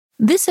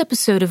This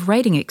episode of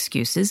Writing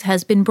Excuses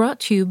has been brought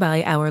to you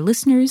by our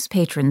listeners,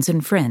 patrons,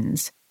 and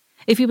friends.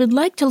 If you would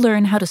like to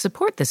learn how to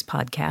support this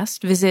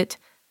podcast, visit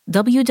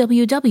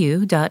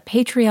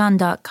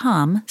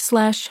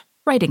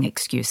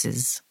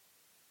www.patreon.com/writingexcuses.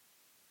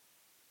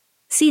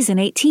 Season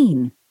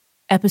 18,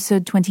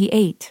 Episode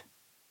 28.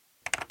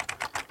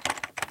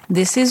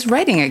 This is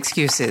Writing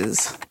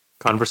Excuses.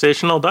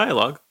 Conversational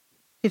dialogue.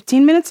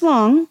 15 minutes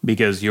long.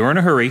 Because you're in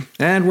a hurry.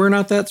 And we're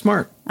not that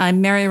smart.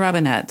 I'm Mary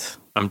Robinette.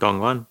 I'm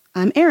Dongwan.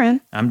 I'm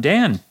Erin. I'm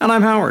Dan. And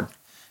I'm Howard.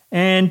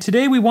 And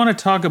today we want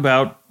to talk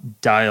about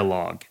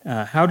dialogue,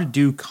 how to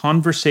do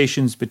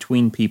conversations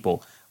between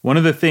people. One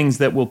of the things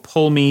that will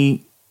pull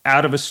me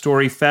out of a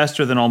story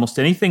faster than almost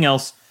anything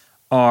else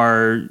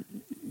are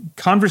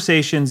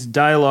conversations,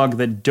 dialogue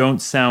that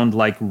don't sound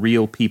like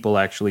real people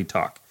actually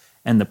talk.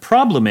 And the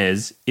problem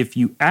is, if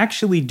you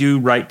actually do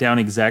write down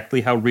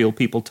exactly how real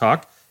people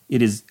talk,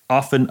 it is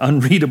often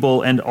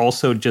unreadable and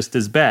also just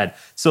as bad.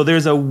 So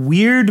there's a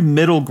weird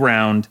middle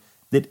ground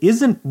that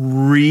isn't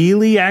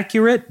really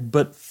accurate,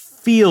 but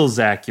feels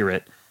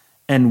accurate.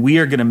 And we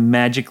are going to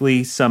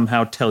magically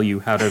somehow tell you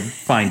how to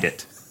find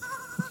it.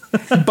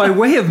 By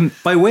way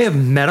of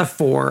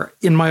metaphor,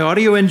 in my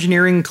audio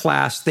engineering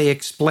class, they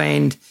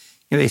explained,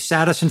 they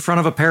sat us in front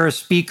of a pair of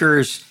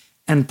speakers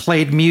and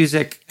played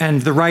music.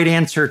 And the right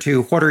answer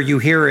to what are you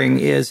hearing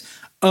is,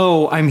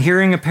 oh, I'm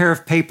hearing a pair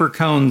of paper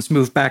cones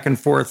move back and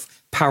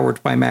forth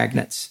powered by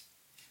magnets.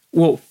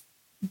 Well,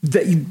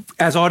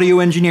 as audio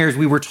engineers,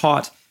 we were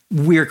taught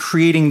we're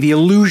creating the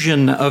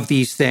illusion of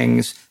these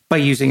things by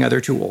using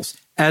other tools.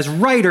 As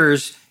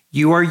writers,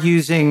 you are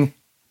using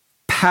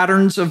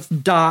patterns of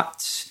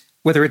dots,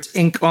 whether it's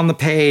ink on the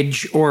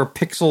page or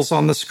pixels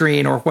on the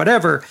screen or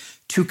whatever,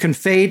 to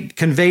convey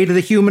to the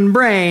human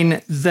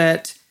brain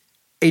that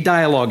a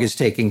dialogue is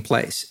taking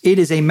place. It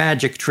is a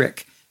magic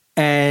trick.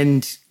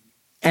 And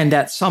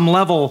at some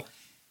level,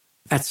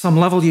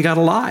 you got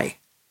to lie.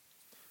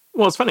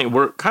 Well, it's funny.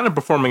 We're kind of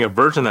performing a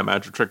version of that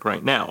magic trick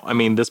right now. I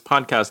mean, this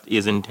podcast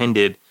is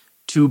intended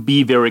to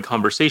be very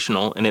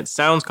conversational, and it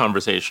sounds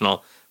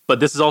conversational, but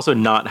this is also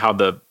not how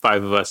the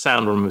five of us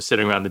sound when we're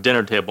sitting around the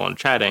dinner table and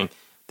chatting.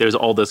 There's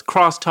all this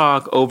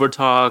crosstalk,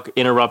 overtalk,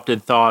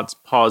 interrupted thoughts,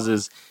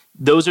 pauses.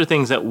 Those are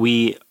things that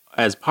we,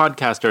 as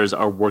podcasters,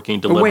 are working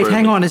deliberately. But wait,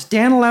 hang on. Is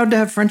Dan allowed to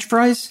have French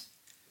fries?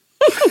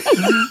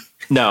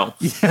 No,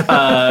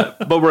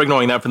 but we're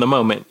ignoring that for the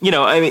moment.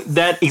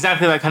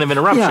 Exactly that kind of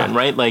interruption,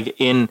 right? Like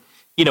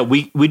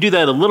we do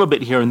that a little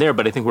bit here and there,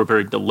 but I think we're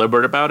very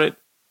deliberate about it.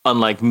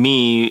 Unlike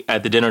me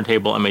at the dinner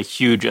table, I'm a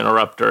huge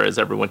interrupter, as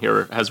everyone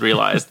here has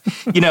realized.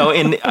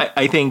 And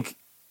I think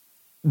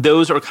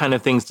those are kind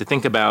of things to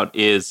think about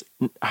is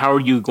how are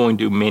you going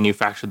to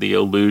manufacture the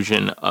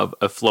illusion of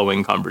a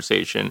flowing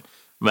conversation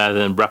rather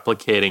than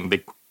replicating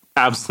the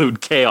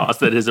absolute chaos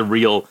that is a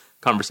real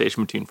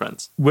conversation between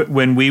friends.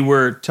 When we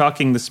were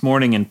talking this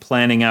morning and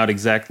planning out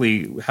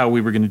exactly how we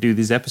were going to do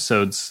these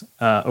episodes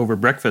over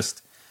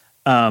breakfast,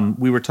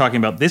 we were talking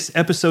about this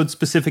episode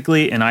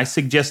specifically, and I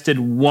suggested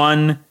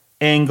one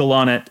angle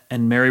on it,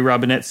 and Mary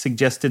Robinette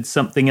suggested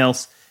something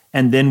else,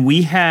 and then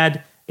we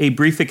had a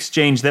brief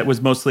exchange that was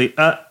mostly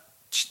and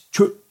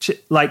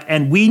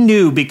we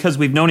knew because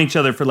we've known each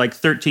other for like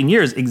 13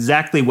 years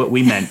exactly what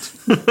we meant.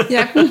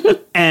 Yeah.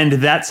 And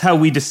that's how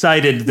we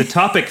decided the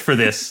topic for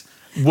this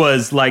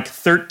was like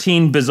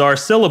 13 bizarre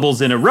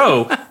syllables in a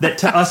row that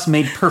to us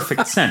made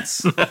perfect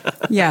sense.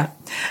 Yeah.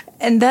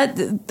 And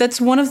that's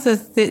one of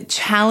the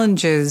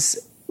challenges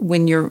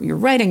when you're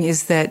writing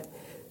is that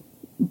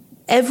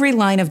every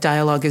line of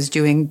dialogue is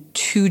doing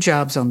two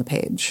jobs on the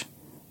page.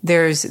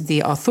 There's the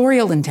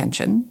authorial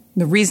intention,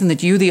 the reason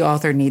that you, the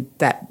author, need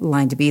that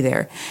line to be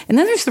there. And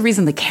then there's the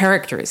reason the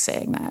character is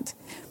saying that.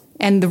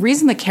 And the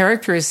reason the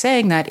character is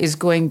saying that is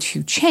going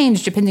to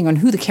change depending on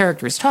who the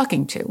character is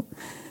talking to.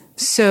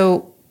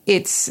 So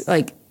it's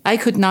like I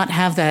could not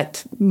have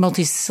that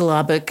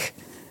multisyllabic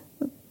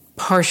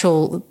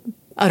partial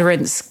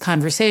utterance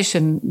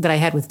conversation that I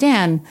had with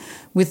Dan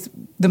with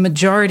the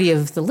majority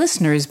of the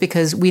listeners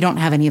because we don't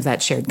have any of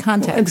that shared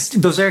context.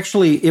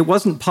 It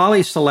wasn't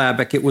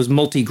polysyllabic, it was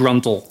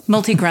multigruntal.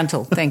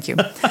 Multigruntal, thank you.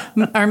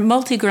 Our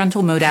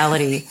multigruntal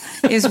modality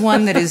is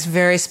one that is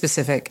very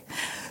specific.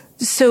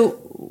 So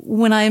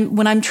when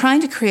I'm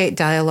trying to create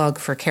dialogue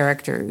for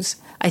characters,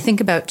 I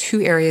think about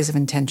two areas of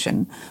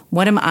intention.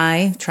 What am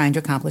I trying to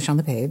accomplish on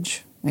the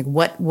page? Like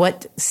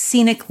what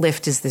scenic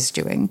lift is this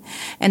doing?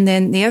 And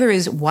then the other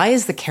is, why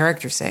is the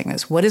character saying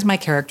this? What is my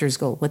character's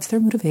goal? What's their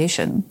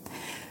motivation?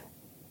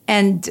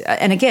 And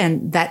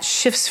again, that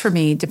shifts for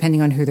me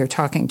depending on who they're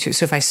talking to.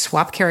 So if I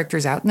swap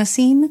characters out in a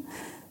scene,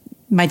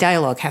 my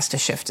dialogue has to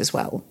shift as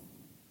well.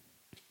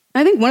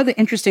 I think one of the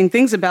interesting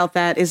things about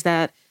that is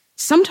that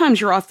sometimes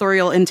your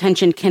authorial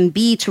intention can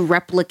be to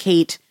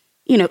replicate,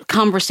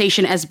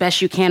 conversation as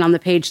best you can on the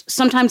page.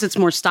 Sometimes it's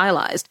more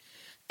stylized.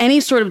 Any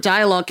sort of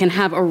dialogue can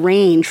have a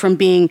range from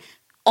being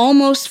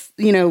almost,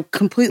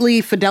 completely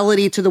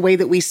fidelity to the way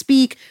that we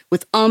speak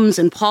with ums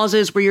and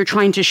pauses where you're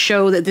trying to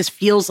show that this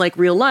feels like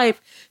real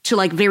life, to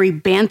like very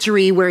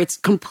bantery where it's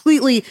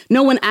completely,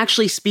 no one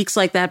actually speaks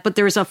like that, but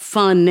there's a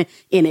fun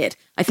in it.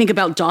 I think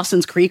about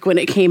Dawson's Creek when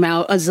it came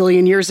out a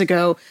zillion years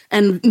ago,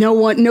 and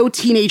no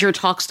teenager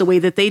talks the way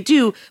that they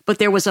do, but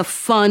there was a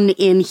fun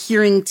in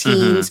hearing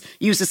teens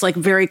use this like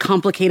very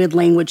complicated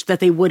language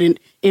that they wouldn't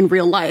in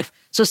real life.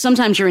 So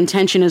sometimes your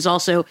intention is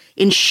also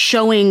in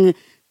showing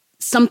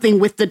something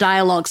with the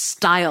dialogue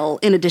style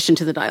in addition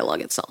to the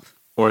dialogue itself.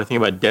 Or I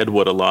think about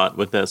Deadwood a lot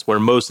with this, where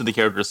most of the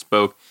characters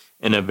spoke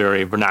in a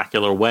very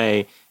vernacular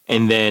way.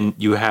 And then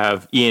you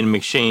have Ian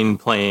McShane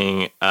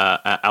playing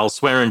Al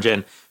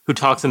Swearingen, who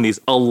talks in these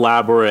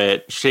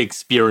elaborate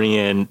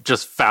Shakespearean,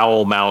 just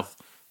foul-mouthed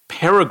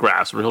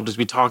paragraphs where he'll just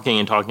be talking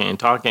and talking and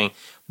talking.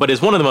 But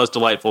it's one of the most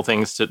delightful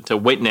things to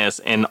witness,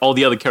 and all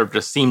the other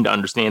characters seem to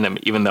understand him,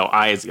 even though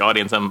I, as the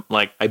audience, I'm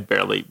like, I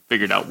barely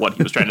figured out what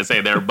he was trying to say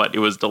there, but it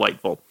was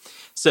delightful.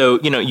 So,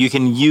 you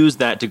can use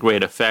that to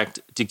great effect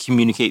to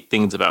communicate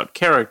things about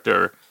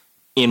character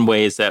in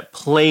ways that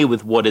play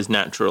with what is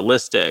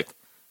naturalistic,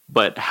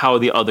 but how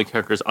the other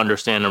characters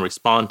understand and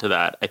respond to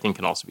that, I think,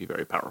 can also be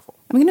very powerful.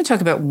 I'm going to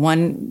talk about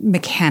one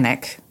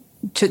mechanic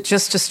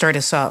just to start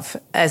us off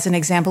as an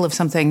example of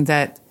something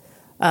that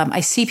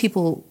I see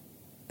people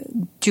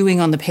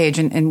doing on the page,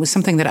 and was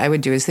something that I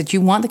would do, is that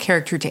you want the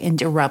character to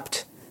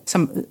interrupt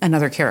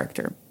another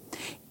character.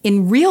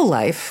 In real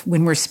life,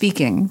 when we're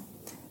speaking,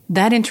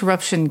 that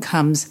interruption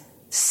comes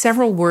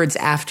several words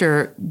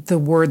after the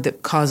word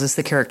that causes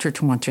the character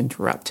to want to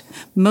interrupt.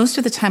 Most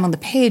of the time on the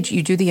page,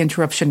 you do the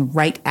interruption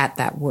right at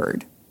that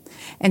word.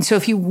 And so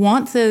if you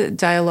want the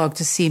dialogue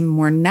to seem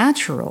more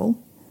natural,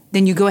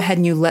 then you go ahead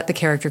and you let the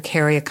character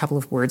carry a couple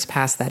of words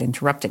past that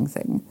interrupting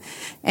thing.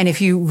 And if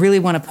you really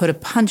want to put a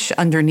punch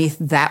underneath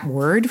that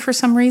word for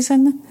some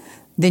reason,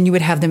 then you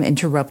would have them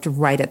interrupt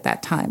right at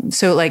that time.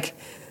 So like,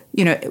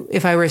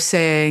 if I were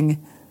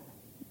saying,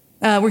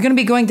 we're going to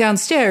be going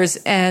downstairs,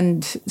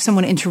 and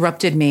someone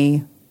interrupted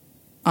me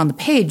on the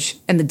page,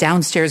 and the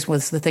downstairs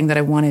was the thing that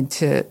I wanted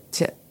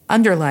to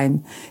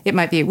underline, it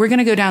might be, we're going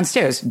to go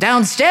downstairs.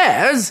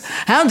 Downstairs?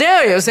 How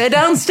dare you say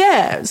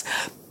downstairs?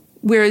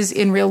 Whereas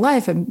in real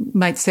life, I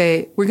might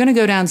say, we're going to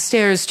go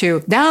downstairs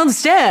to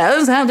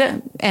downstairs.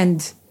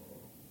 And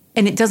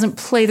it doesn't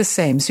play the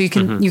same. So you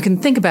can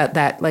think about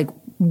that, like,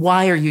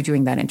 why are you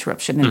doing that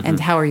interruption, and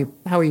how are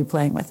you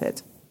playing with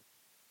it?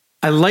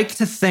 I like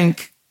to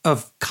think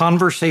of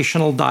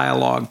conversational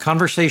dialogue,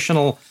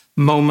 conversational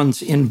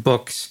moments in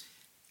books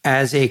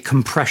as a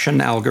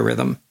compression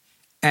algorithm.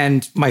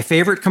 And my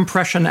favorite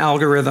compression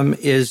algorithm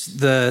is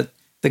the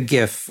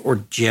GIF or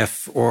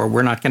GIF, or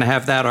we're not going to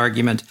have that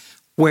argument,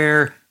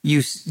 where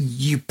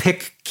you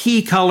pick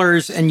key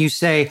colors and you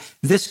say,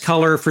 this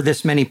color for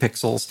this many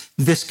pixels,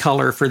 this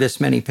color for this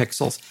many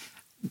pixels.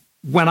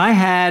 When I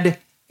had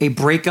a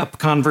breakup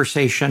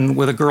conversation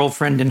with a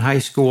girlfriend in high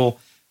school,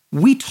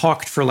 we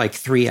talked for like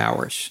 3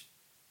 hours.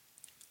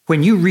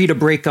 When you read a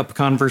breakup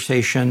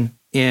conversation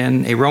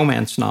in a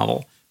romance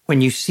novel,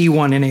 when you see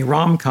one in a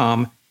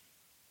rom-com,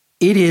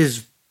 it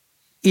is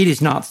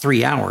not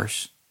 3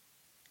 hours.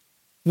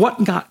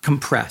 What got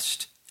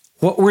compressed?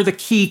 What were the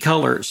key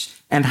colors?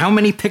 And how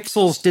many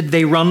pixels did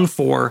they run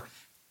for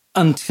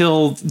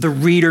until the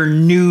reader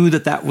knew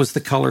that that was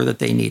the color that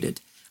they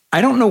needed?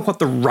 I don't know what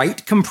the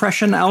right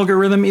compression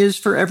algorithm is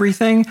for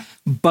everything,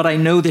 but I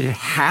know that it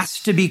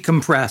has to be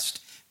compressed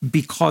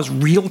because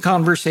real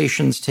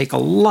conversations take a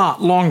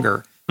lot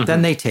longer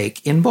than they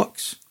take in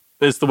books.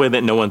 It's the way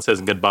that no one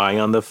says goodbye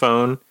on the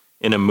phone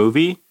in a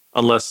movie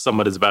unless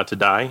someone is about to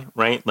die,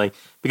 right? Like,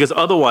 because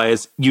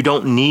otherwise you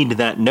don't need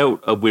that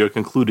note of we're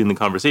concluding the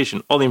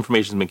conversation. All the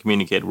information has been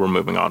communicated. We're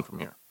moving on from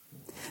here.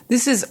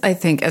 This is, I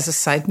think, as a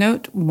side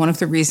note, one of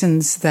the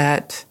reasons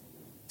that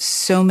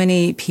so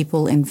many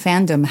people in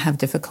fandom have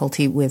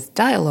difficulty with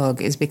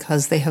dialogue is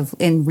because they have,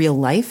 in real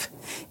life,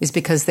 is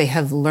because they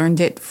have learned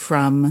it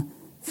from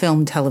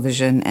film,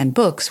 television, and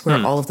books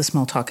where all of the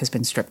small talk has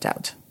been stripped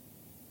out.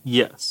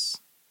 Yes.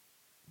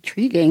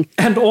 Intriguing.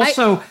 And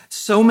also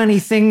so many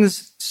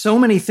things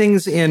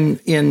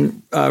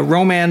in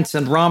romance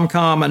and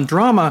rom-com and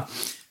drama,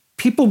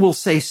 people will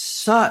say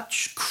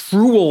such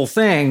cruel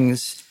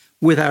things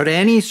without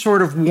any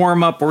sort of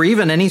warm-up or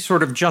even any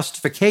sort of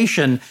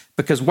justification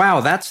because, wow,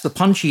 that's the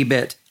punchy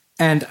bit.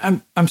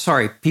 And I'm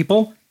sorry,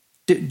 people,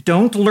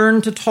 don't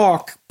learn to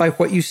talk by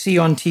what you see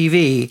on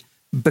TV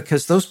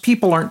because those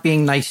people aren't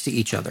being nice to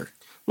each other.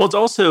 Well, it's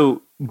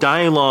also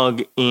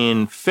dialogue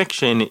in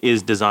fiction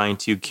is designed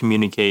to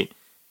communicate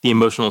the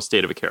emotional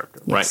state of a character,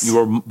 right? You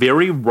are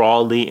very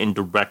rawly and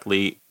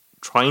directly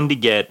trying to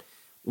get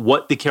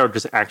what the character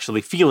is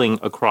actually feeling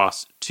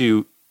across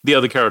to the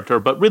other character,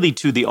 but really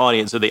to the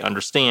audience so they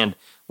understand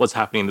what's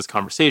happening in this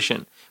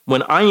conversation.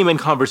 When I am in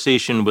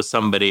conversation with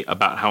somebody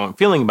about how I'm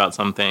feeling about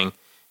something,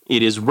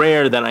 it is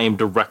rare that I am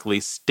directly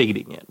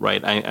stating it,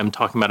 right? I'm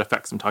talking about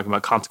effects, I'm talking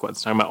about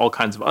consequences, I'm talking about all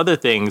kinds of other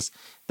things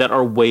that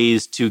are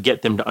ways to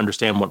get them to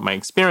understand what my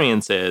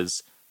experience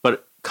is.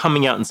 But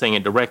coming out and saying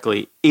it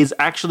directly is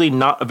actually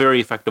not a very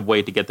effective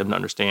way to get them to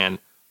understand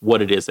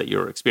what it is that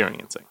you're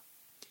experiencing.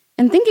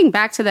 And thinking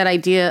back to that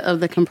idea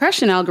of the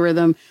compression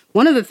algorithm,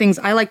 one of the things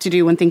I like to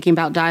do when thinking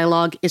about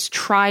dialogue is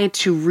try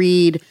to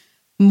read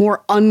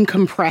more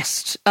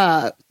uncompressed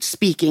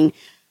speaking.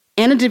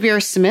 Anna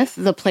Devere Smith,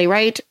 the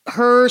playwright,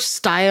 her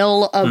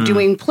style of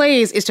doing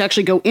plays is to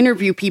actually go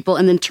interview people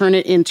and then turn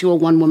it into a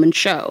one-woman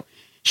show.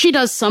 She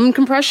does some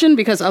compression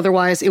because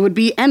otherwise it would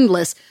be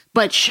endless,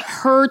 but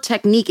her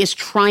technique is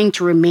trying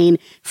to remain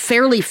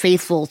fairly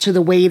faithful to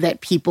the way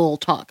that people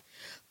talk.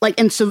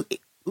 And so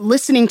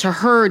listening to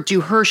her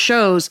do her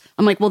shows,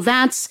 I'm like, well,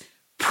 that's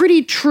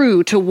pretty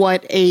true to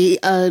what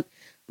a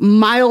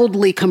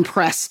mildly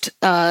compressed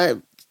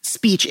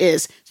speech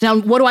is. Now,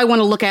 what do I want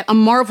to look at? A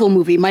Marvel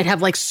movie might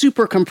have like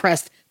super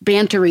compressed,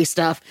 bantery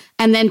stuff,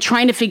 and then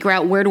trying to figure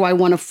out where do I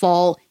want to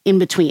fall in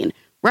between.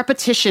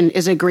 Repetition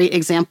is a great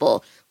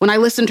example. When I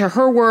listen to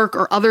her work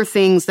or other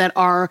things that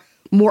are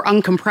more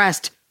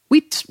uncompressed,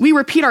 we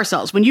repeat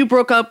ourselves. When you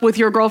broke up with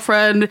your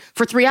girlfriend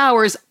for 3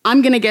 hours,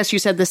 I'm going to guess you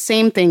said the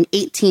same thing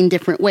 18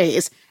 different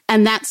ways.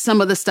 And that's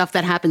some of the stuff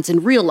that happens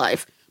in real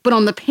life. But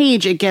on the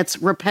page, it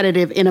gets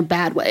repetitive in a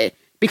bad way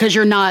because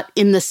you're not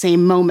in the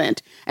same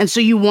moment. And so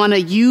you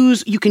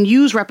can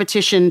use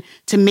repetition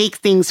to make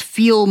things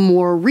feel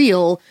more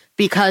real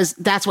because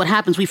that's what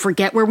happens. We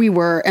forget where we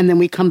were and then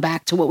we come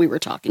back to what we were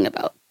talking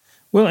about.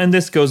 Well, and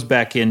this goes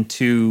back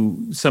into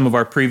some of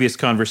our previous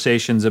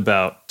conversations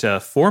about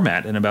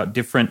format and about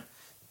different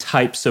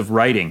types of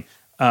writing.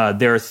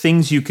 There are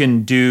things you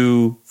can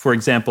do, for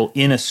example,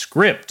 in a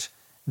script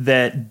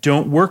that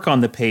don't work on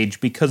the page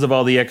because of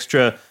all the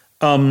extra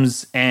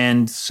ums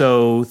and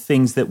so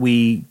things that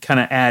we kind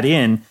of add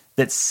in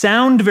that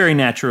sound very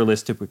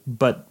naturalistic,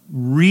 but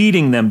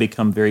reading them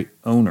become very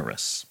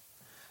onerous.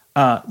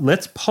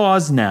 Let's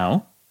pause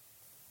now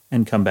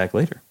and come back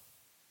later.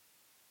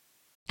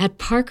 At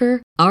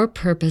Parker, our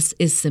purpose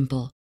is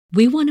simple.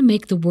 We want to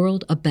make the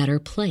world a better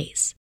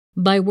place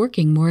by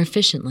working more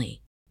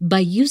efficiently, by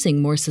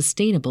using more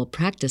sustainable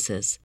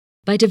practices,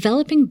 by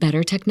developing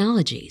better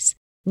technologies.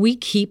 We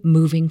keep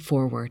moving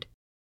forward.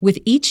 With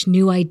each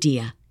new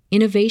idea,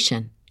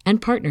 innovation,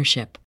 and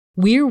partnership,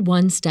 we're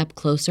one step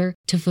closer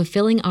to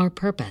fulfilling our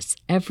purpose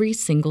every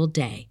single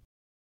day.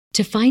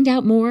 To find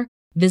out more,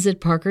 visit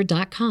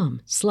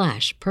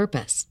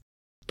parker.com/purpose.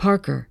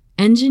 Parker,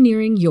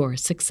 engineering your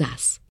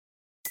success.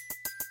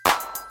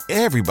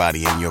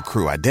 Everybody in your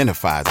crew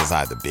identifies as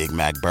either Big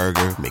Mac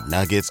Burger,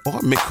 McNuggets, or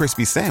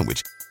McCrispy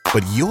Sandwich.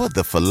 But you're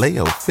the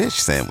Filet-O-Fish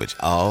Sandwich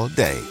all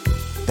day.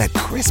 That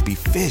crispy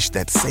fish,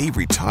 that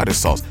savory tartar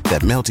sauce,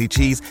 that melty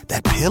cheese,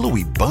 that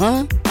pillowy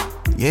bun.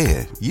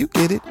 Yeah, you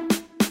get it.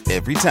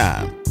 Every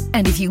time.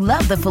 And if you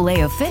love the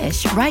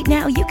Filet-O-Fish, right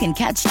now you can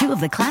catch two of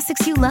the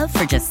classics you love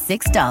for just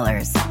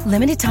 $6.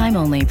 Limited time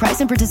only. Price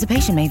and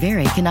participation may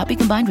vary. Cannot be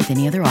combined with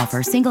any other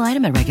offer. Single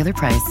item at regular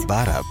price.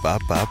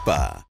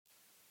 Ba-da-ba-ba-ba.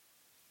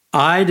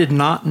 I did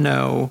not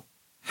know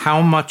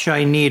how much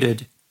I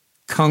needed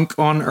Kunk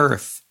on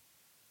Earth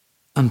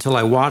until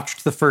I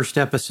watched the first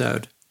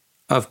episode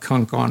of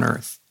Kunk on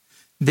Earth.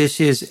 This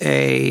is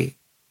a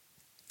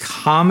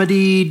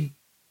comedy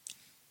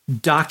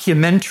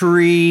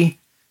documentary,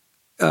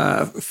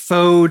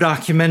 faux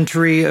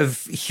documentary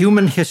of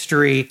human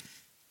history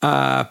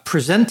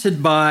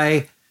presented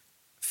by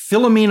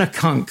Philomena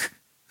Kunk,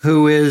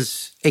 who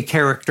is a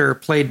character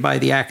played by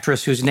the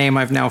actress whose name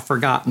I've now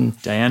forgotten.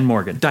 Diane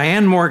Morgan.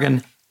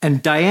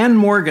 And Diane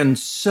Morgan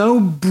so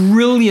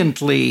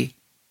brilliantly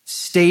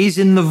stays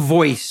in the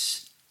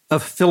voice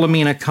of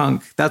Philomena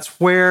Kunk. That's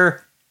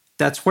where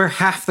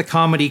half the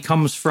comedy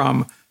comes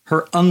from.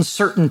 Her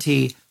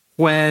uncertainty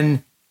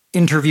when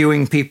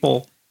interviewing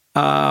people,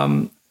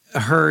 the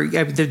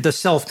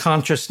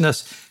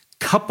self-consciousness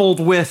coupled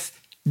with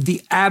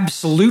the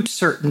absolute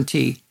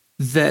certainty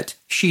that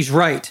she's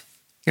right.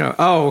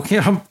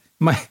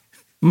 My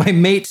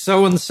mate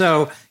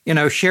so-and-so,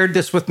 shared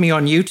this with me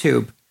on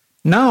YouTube.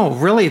 No,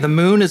 really, the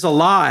moon is a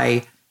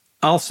lie.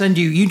 I'll send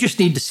you just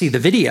need to see the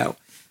video.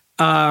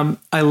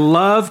 I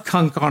love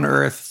Kunk on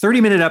Earth,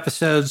 30-minute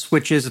episodes,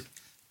 which is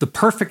the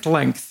perfect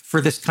length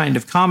for this kind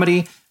of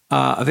comedy,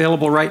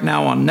 available right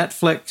now on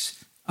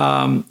Netflix.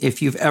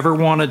 If you've ever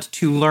wanted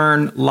to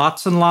learn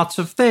lots and lots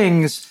of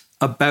things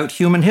about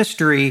human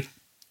history,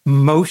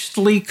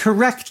 mostly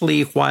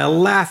correctly while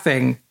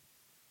laughing,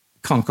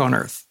 Kunk on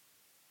Earth.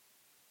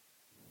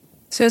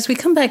 So as we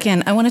come back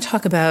in, I want to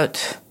talk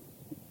about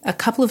a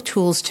couple of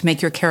tools to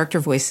make your character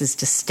voices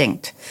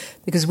distinct.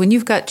 Because when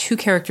you've got two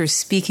characters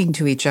speaking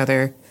to each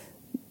other,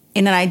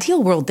 in an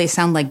ideal world, they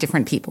sound like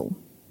different people.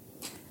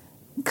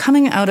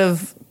 Coming out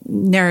of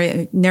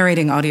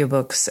narrating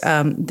audiobooks,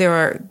 there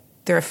are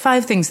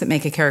 5 things that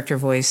make a character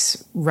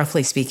voice,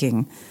 roughly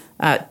speaking,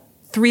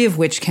 3 of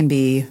which can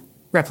be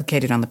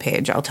replicated on the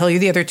page. I'll tell you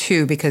the other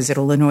 2 because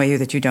it'll annoy you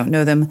that you don't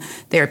know them.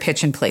 They are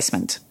pitch and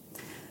placement.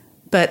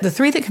 But the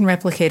 3 that can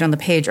replicate on the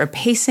page are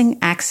pacing,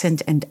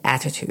 accent, and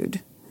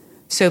attitude.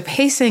 So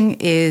pacing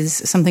is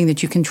something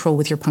that you control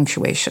with your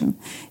punctuation.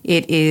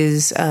 It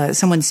is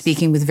someone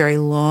speaking with very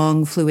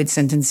long, fluid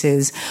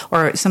sentences,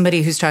 or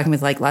somebody who's talking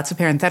with like lots of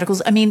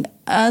parentheticals. I mean,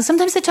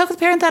 sometimes they talk with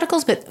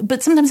parentheticals,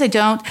 but sometimes they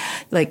don't.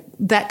 Like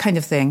that kind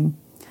of thing.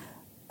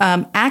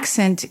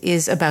 Accent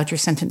is about your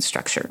sentence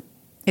structure.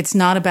 It's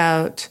not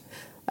about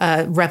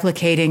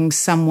replicating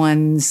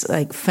someone's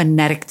like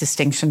phonetic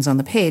distinctions on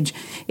the page.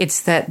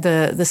 It's that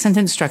the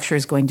sentence structure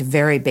is going to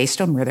vary based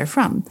on where they're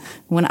from.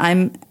 When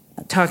I'm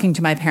talking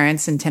to my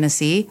parents in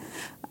Tennessee,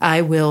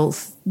 I will,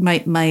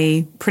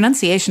 my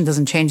pronunciation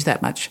doesn't change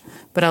that much,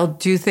 but I'll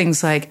do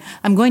things like,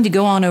 I'm going to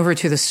go on over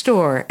to the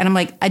store. And I'm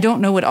like, I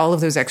don't know what all of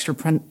those extra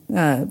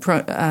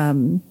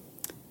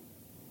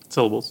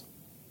syllables.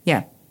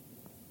 Yeah.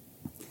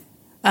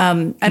 I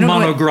don't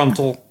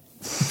Monogruntal.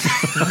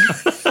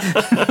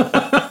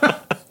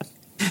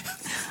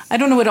 I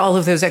don't know what all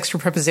of those extra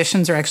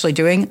prepositions are actually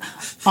doing.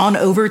 On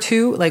over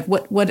to, like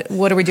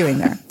what are we doing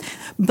there?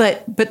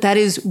 But that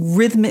is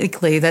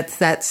rhythmically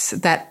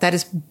that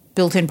is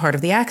built-in part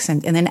of the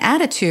accent. And then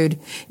attitude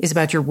is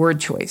about your word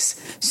choice.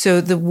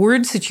 So the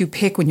words that you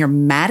pick when you're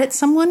mad at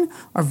someone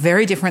are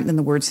very different than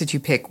the words that you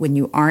pick when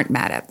you aren't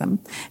mad at them.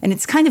 And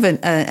it's kind of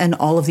an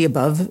all of the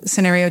above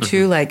scenario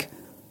too. Mm-hmm. Like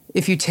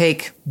if you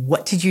take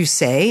what did you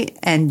say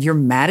and you're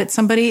mad at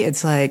somebody,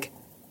 it's like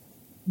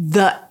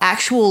the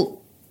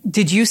actual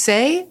did you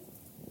say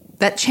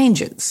that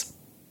changes.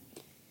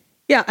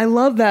 Yeah, I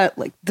love that,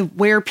 like the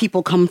where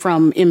people come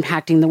from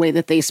impacting the way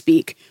that they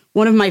speak.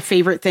 One of my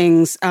favorite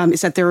things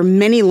is that there are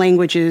many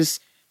languages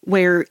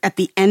where at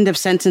the end of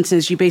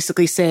sentences, you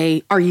basically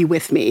say, are you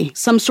with me?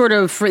 Some sort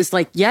of phrase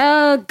like,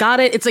 yeah, got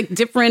it. It's like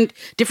different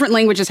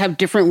languages have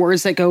different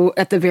words that go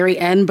at the very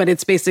end, but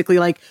it's basically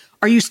like,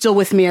 are you still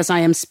with me as I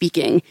am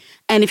speaking?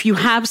 And if you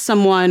have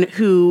someone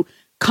who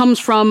comes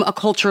from a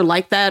culture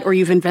like that, or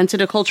you've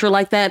invented a culture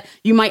like that,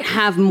 you might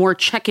have more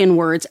check-in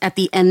words at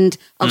the end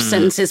of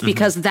sentences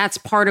because that's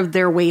part of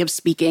their way of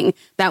speaking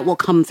that will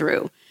come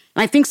through.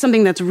 And I think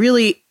something that's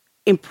really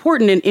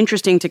important and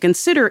interesting to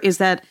consider is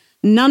that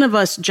none of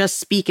us just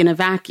speak in a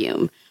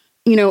vacuum.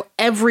 You know,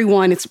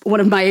 everyone, it's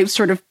one of my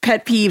sort of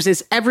pet peeves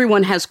is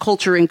everyone has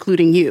culture,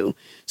 including you.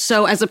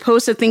 So as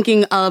opposed to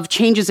thinking of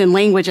changes in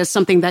language as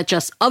something that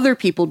just other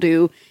people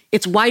do,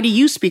 it's why do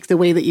you speak the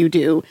way that you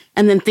do?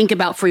 And then think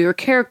about for your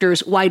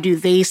characters, why do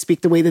they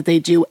speak the way that they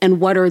do?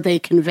 And what are they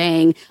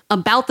conveying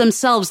about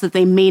themselves that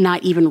they may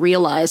not even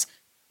realize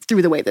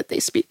through the way that they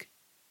speak?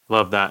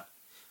 Love that.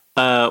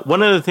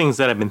 One of the things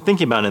that I've been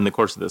thinking about in the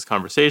course of this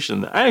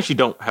conversation that I actually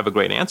don't have a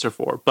great answer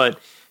for, but,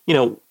 you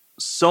know,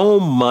 so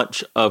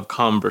much of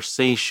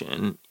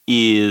conversation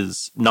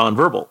is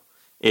nonverbal.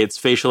 It's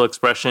facial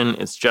expression,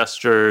 it's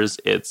gestures,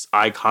 it's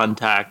eye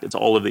contact, it's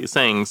all of these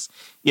things,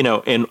 you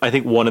know, and I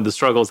think one of the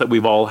struggles that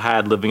we've all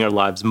had living our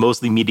lives,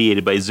 mostly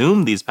mediated by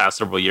Zoom these past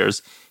several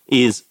years,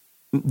 is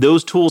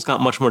those tools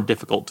got much more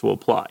difficult to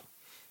apply.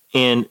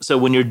 And so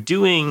when you're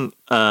doing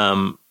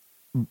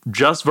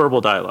just verbal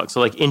dialogue,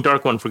 so like in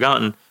Dark One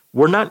Forgotten,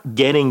 we're not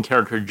getting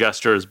character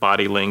gestures,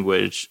 body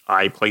language,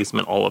 eye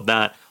placement, all of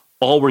that.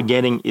 All we're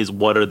getting is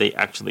what are they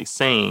actually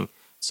saying.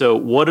 So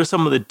what are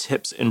some of the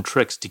tips and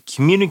tricks to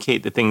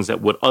communicate the things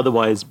that would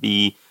otherwise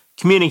be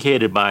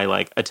communicated by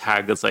like a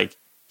tag that's like,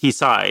 he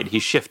sighed, he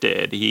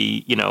shifted,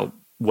 he, you know,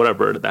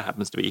 whatever that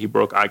happens to be. He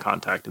broke eye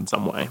contact in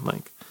some way.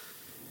 Like,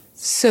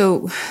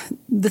 so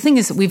the thing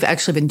is that we've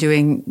actually been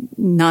doing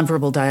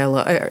nonverbal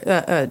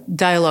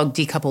dialogue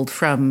decoupled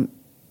from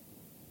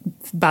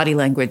body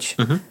language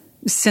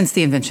since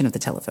the invention of the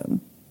telephone.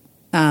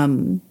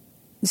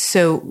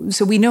 So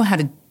we know how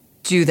to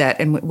do that,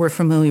 and we're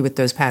familiar with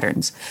those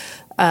patterns.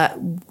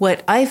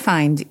 What I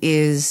find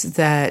is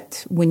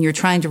that when you're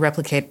trying to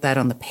replicate that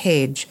on the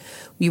page,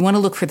 you want to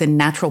look for the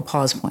natural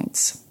pause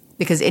points,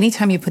 because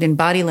anytime you put in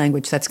body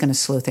language, that's going to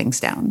slow things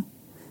down.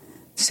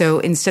 So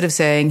instead of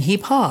saying, he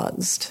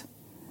paused,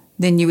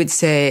 then you would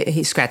say,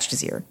 he scratched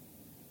his ear.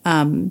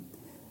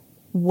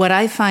 What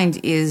I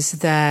find is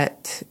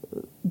that,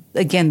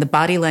 again, the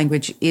body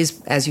language is,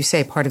 as you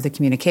say, part of the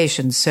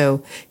communication.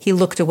 So he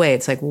looked away.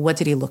 It's like, well, what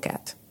did he look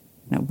at?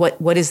 You know,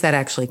 what is that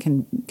actually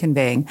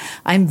conveying?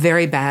 I'm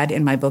very bad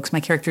in my books.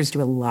 My characters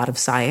do a lot of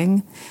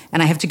sighing,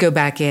 and I have to go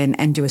back in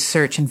and do a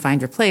search and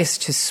find replace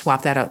to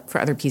swap that out for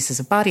other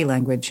pieces of body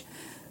language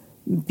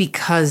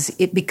because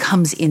it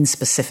becomes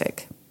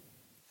inspecific.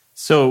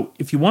 So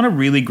if you want a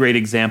really great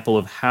example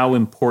of how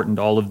important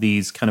all of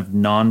these kind of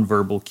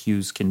nonverbal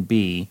cues can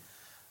be,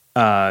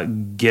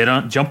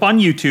 jump on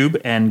YouTube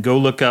and go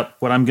look up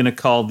what I'm going to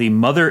call the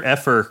mother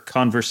effer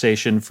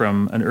conversation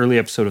from an early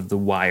episode of The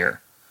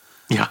Wire.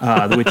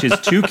 Yeah. Which is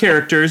two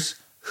characters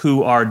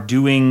who are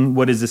doing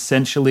what is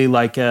essentially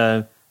like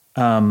a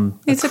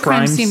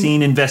crime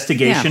scene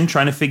investigation,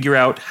 trying to figure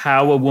out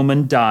how a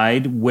woman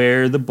died,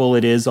 where the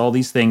bullet is, all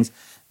these things.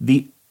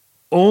 The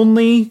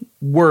only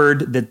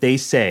word that they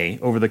say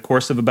over the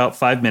course of about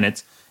 5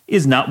 minutes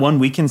is not one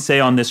we can say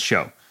on this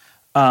show.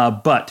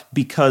 But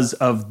because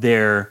of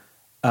their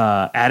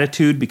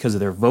attitude, because of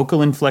their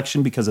vocal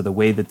inflection, because of the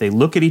way that they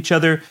look at each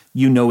other,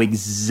 you know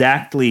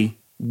exactly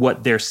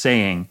what they're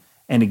saying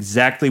and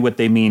exactly what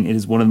they mean. It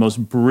is one of the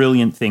most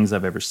brilliant things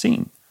I've ever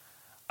seen.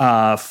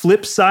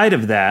 Flip side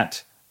of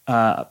that,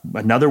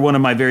 another one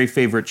of my very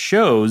favorite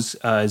shows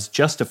is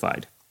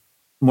Justified.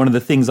 One of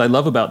the things I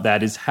love about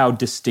that is how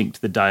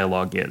distinct the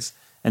dialogue is.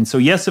 And so,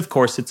 yes, of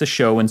course, it's a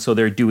show, and so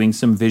they're doing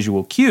some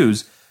visual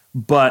cues,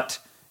 but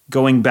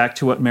going back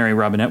to what Mary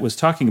Robinette was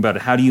talking about,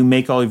 how do you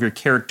make all of your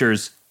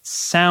characters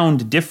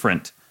sound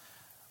different?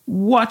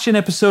 Watch an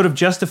episode of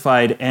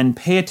Justified and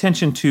pay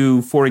attention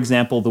to, for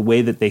example, the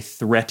way that they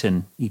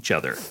threaten each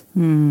other.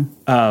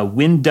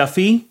 Wynn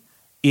Duffy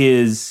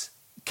is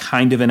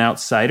kind of an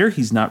outsider.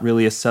 He's not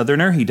really a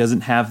Southerner. He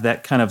doesn't have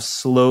that kind of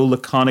slow,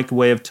 laconic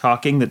way of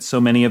talking that so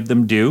many of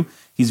them do.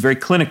 He's very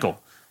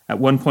clinical. At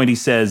one point he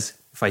says,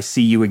 if I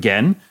see you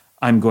again,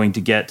 I'm going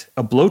to get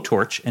a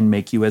blowtorch and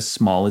make you as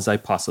small as I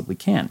possibly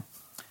can,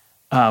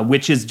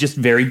 which is just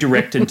very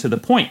direct and to the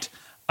point.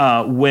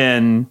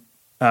 When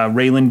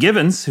Raylan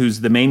Givens,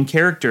 who's the main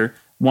character,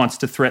 wants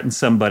to threaten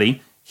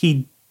somebody,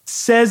 he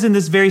says in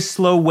this very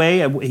slow way,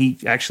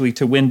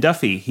 to Wynn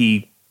Duffy,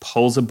 he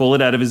pulls a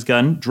bullet out of his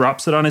gun,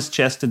 drops it on his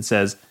chest, and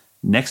says,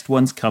 next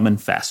one's coming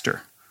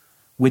faster,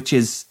 which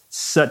is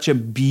such a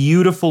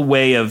beautiful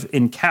way of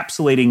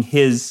encapsulating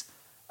his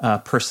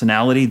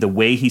personality, the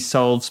way he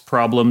solves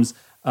problems,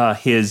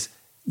 his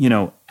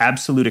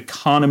absolute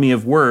economy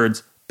of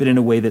words, but in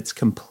a way that's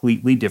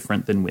completely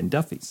different than Wynn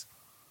Duffy's.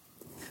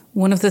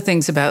 One of the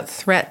things about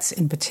threats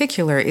in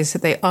particular is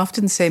that they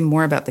often say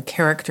more about the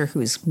character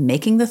who's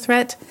making the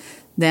threat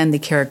than the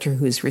character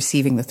who's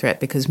receiving the threat.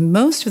 Because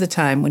most of the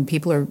time when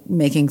people are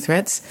making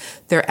threats,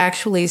 they're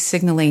actually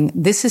signaling,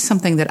 this is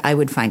something that I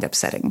would find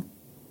upsetting.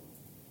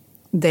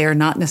 They are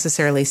not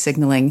necessarily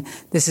signaling,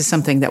 this is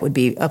something that would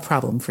be a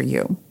problem for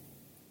you.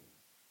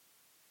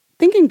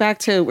 Thinking back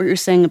to what you're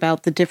saying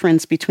about the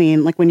difference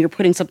between like when you're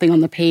putting something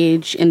on the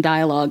page in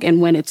dialogue and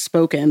when it's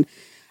spoken, and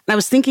I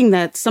was thinking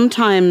that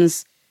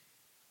sometimes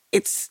I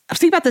was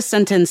thinking about the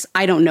sentence,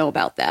 I don't know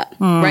about that,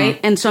 right?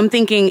 And so I'm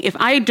thinking, if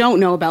I don't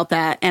know about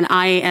that and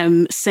I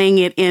am saying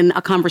it in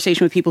a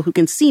conversation with people who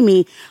can see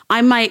me,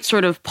 I might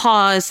sort of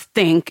pause,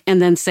 think,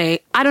 and then say,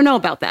 I don't know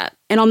about that.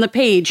 And on the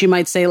page, you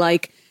might say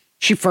like,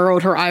 she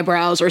furrowed her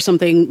eyebrows or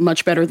something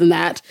much better than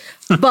that.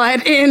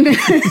 But in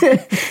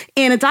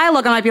a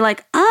dialogue, I might be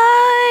like,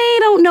 I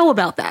don't know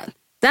about that.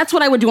 That's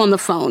what I would do on the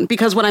phone,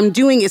 because what I'm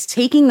doing is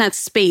taking that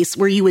space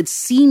where you would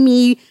see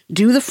me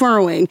do the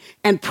furrowing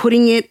and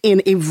putting it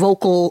in a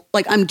vocal,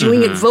 like I'm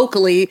doing it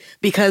vocally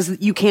because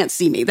you can't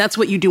see me. That's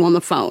what you do on the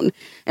phone.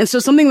 And so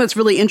something that's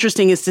really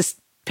interesting is to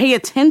pay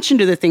attention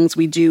to the things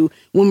we do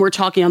when we're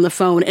talking on the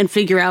phone and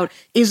figure out,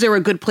 is there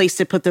a good place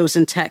to put those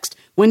in text?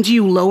 When do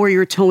you lower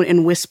your tone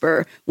and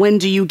whisper? When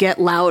do you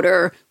get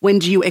louder? When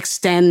do you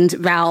extend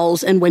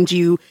vowels? And when do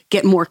you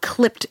get more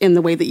clipped in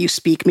the way that you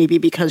speak, maybe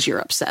because you're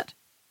upset?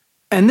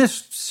 And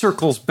this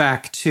circles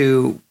back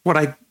to what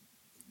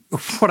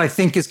I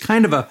think is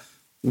kind of a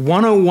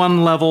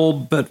 101 level,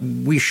 but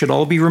we should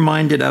all be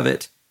reminded of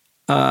it.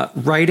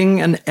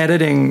 Writing and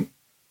editing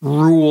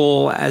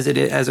rule as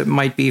it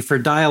might be for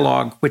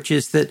dialogue, which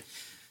is that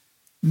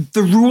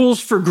the rules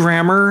for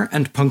grammar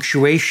and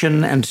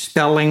punctuation and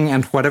spelling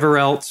and whatever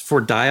else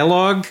for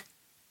dialogue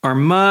are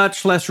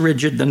much less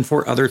rigid than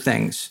for other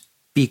things,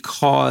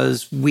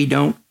 because we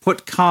don't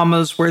put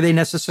commas where they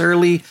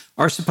necessarily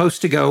are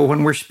supposed to go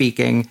when we're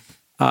speaking.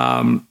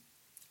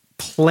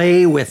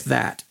 Play with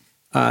that.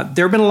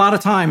 There have been a lot of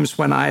times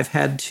when I've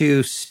had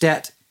to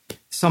stet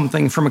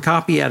something from a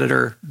copy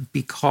editor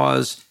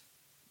because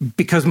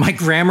my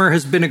grammar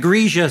has been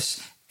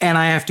egregious, and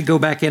I have to go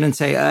back in and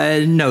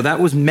say, no, that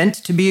was meant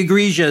to be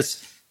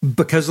egregious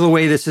because of the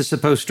way this is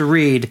supposed to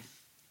read.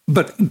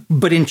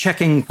 But in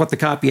checking what the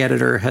copy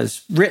editor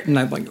has written,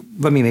 I'm like,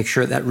 let me make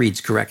sure that reads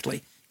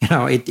correctly.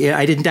 I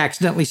didn't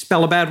accidentally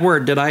spell a bad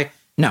word, did I?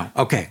 No.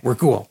 Okay, we're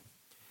cool.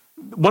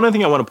 One other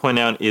thing I want to point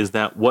out is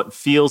that what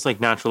feels like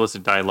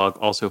naturalistic dialogue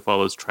also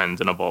follows trends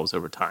and evolves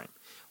over time.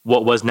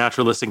 What was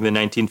naturalistic in the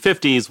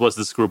 1950s was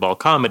the screwball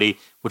comedy,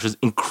 which was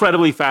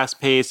incredibly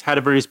fast-paced, had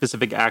a very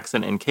specific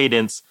accent and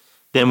cadence.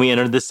 Then we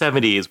entered the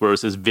 70s, where it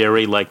was this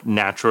very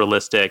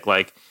naturalistic,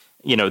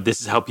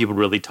 this is how people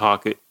really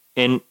talk.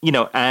 And,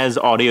 as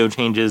audio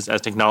changes,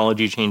 as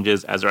technology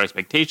changes, as our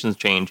expectations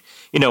change,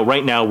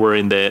 right now we're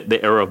in the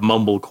era of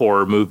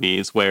mumblecore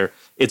movies where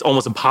it's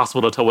almost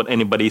impossible to tell what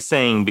anybody's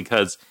saying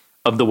because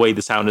of the way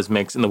the sound is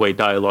mixed and the way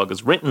dialogue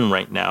is written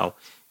right now.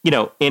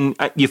 And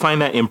you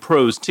find that in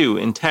prose too,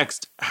 in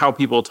text, how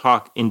people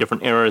talk in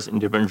different eras, in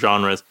different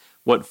genres,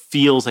 what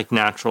feels like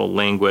natural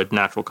language,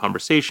 natural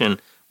conversation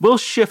will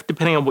shift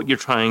depending on what you're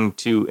trying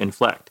to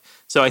inflect.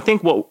 So I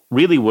think what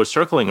really we're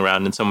circling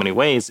around in so many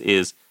ways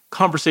is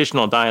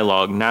conversational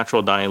dialogue,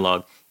 natural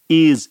dialogue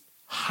is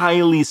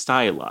highly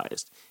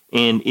stylized,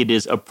 and it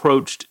is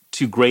approached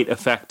to great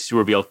effect to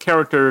reveal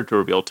character, to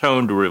reveal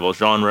tone, to reveal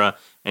genre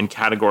and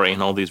category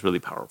in all these really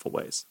powerful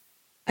ways.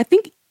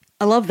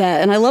 I love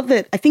that. And I love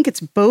that. I think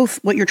it's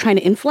both what you're trying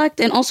to inflect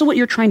and also what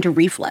you're trying to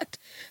reflect,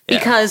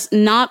 because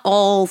not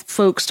all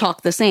folks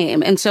talk the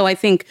same. And so I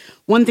think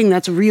one thing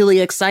that's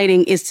really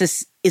exciting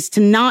is is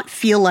to not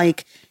feel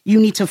like you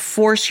need to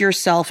force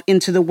yourself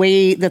into the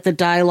way that the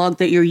dialogue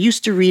that you're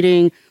used to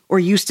reading or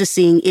used to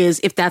seeing is,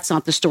 if that's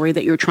not the story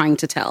that you're trying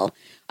to tell.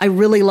 I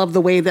really love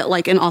the way that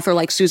like an author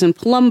like Susan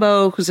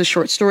Palumbo, who's a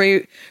short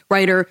story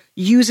writer,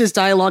 uses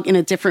dialogue in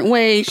a different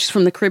way. She's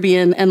from the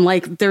Caribbean, and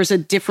like there's a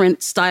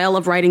different style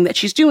of writing that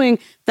she's doing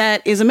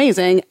that is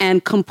amazing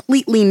and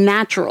completely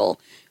natural,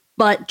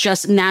 but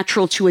just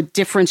natural to a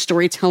different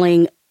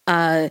storytelling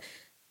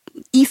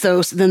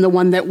ethos than the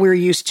one that we're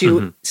used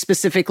to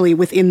specifically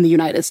within the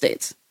United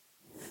States.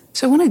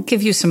 So I want to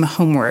give you some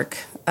homework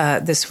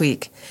this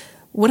week.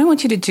 What I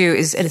want you to do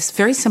is, it's a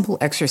very simple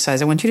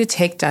exercise. I want you to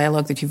take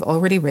dialogue that you've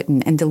already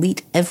written and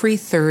delete every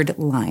third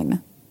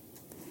line.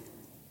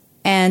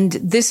 And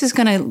this is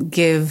going to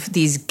give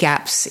these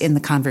gaps in the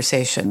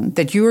conversation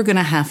that you are going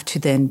to have to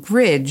then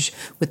bridge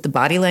with the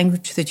body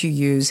language that you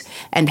use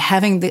and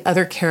having the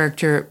other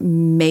character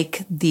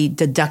make the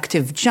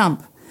deductive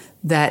jump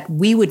that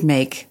we would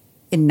make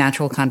in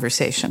natural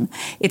conversation.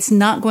 It's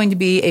not going to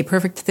be a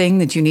perfect thing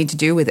that you need to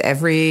do with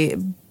every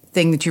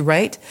thing that you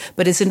write,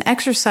 but it's an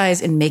exercise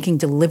in making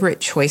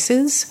deliberate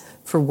choices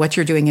for what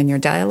you're doing in your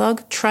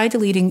dialogue. Try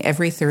deleting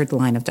every third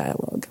line of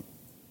dialogue.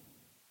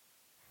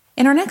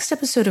 In our next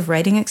episode of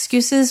Writing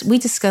Excuses, we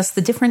discuss the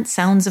different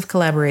sounds of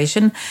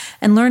collaboration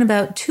and learn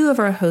about two of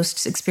our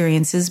hosts'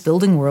 experiences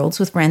building worlds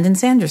with Brandon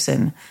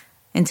Sanderson.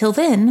 Until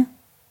then,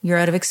 you're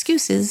out of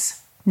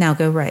excuses. Now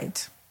go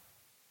write.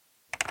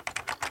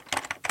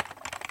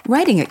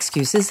 Writing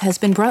Excuses has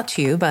been brought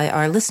to you by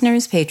our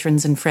listeners,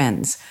 patrons, and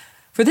friends.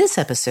 For this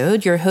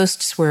episode, your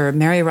hosts were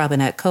Mary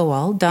Robinette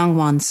Kowal,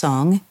 Dongwon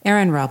Song,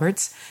 Aaron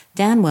Roberts,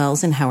 Dan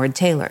Wells, and Howard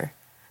Taylor.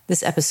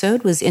 This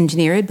episode was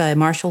engineered by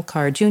Marshall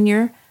Carr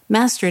Jr.,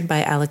 mastered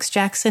by Alex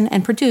Jackson,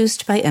 and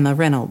produced by Emma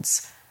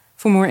Reynolds.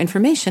 For more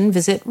information,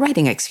 visit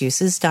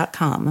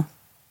writingexcuses.com.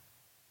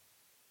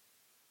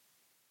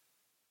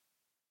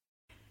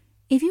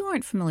 If you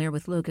aren't familiar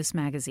with Locus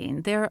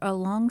Magazine, they're a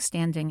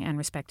long-standing and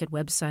respected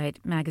website,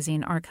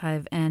 magazine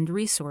archive, and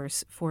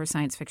resource for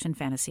science fiction,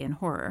 fantasy, and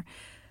horror.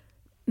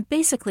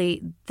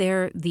 Basically,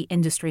 they're the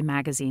industry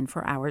magazine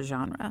for our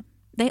genre.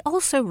 They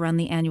also run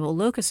the annual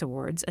Locus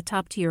Awards, a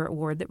top-tier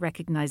award that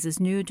recognizes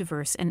new,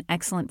 diverse, and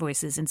excellent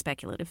voices in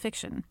speculative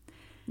fiction.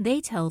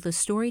 They tell the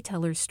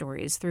storyteller's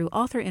stories through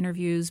author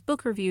interviews,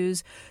 book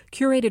reviews,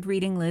 curated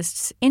reading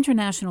lists,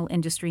 international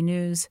industry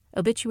news,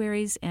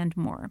 obituaries, and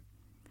more.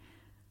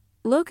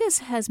 Locus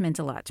has meant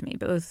a lot to me,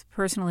 both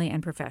personally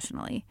and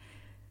professionally.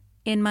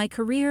 In my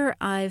career,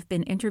 I've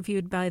been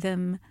interviewed by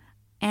them,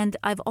 and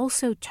I've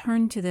also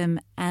turned to them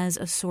as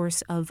a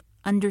source of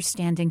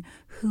understanding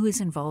who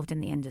is involved in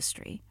the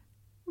industry.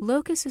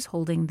 Locus is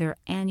holding their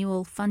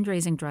annual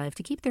fundraising drive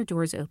to keep their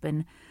doors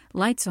open,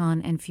 lights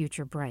on, and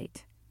future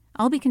bright.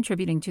 I'll be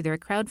contributing to their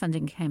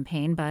crowdfunding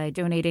campaign by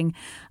donating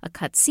a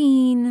cut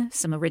scene,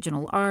 some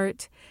original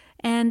art,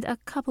 and a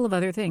couple of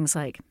other things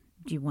like,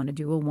 do you want to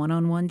do a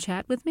one-on-one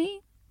chat with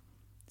me?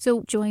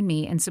 So join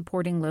me in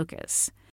supporting Locus.